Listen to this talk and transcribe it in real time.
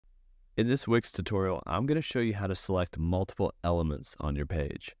In this Wix tutorial, I'm going to show you how to select multiple elements on your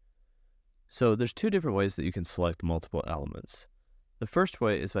page. So there's two different ways that you can select multiple elements. The first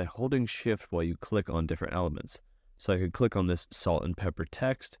way is by holding Shift while you click on different elements. So I could click on this salt and pepper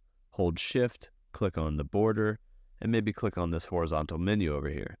text, hold Shift, click on the border, and maybe click on this horizontal menu over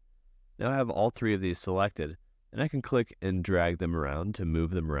here. Now I have all three of these selected, and I can click and drag them around to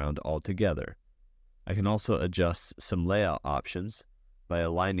move them around all together. I can also adjust some layout options by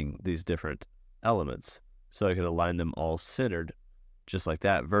aligning these different elements. So I could align them all centered, just like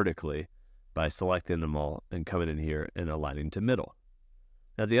that, vertically, by selecting them all and coming in here and aligning to middle.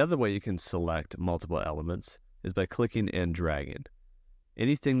 Now the other way you can select multiple elements is by clicking and dragging.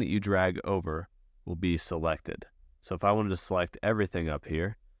 Anything that you drag over will be selected. So if I wanted to select everything up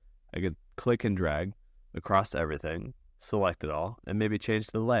here, I could click and drag across everything, select it all, and maybe change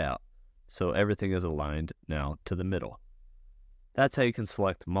the layout so everything is aligned now to the middle. That's how you can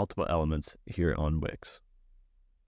select multiple elements here on Wix.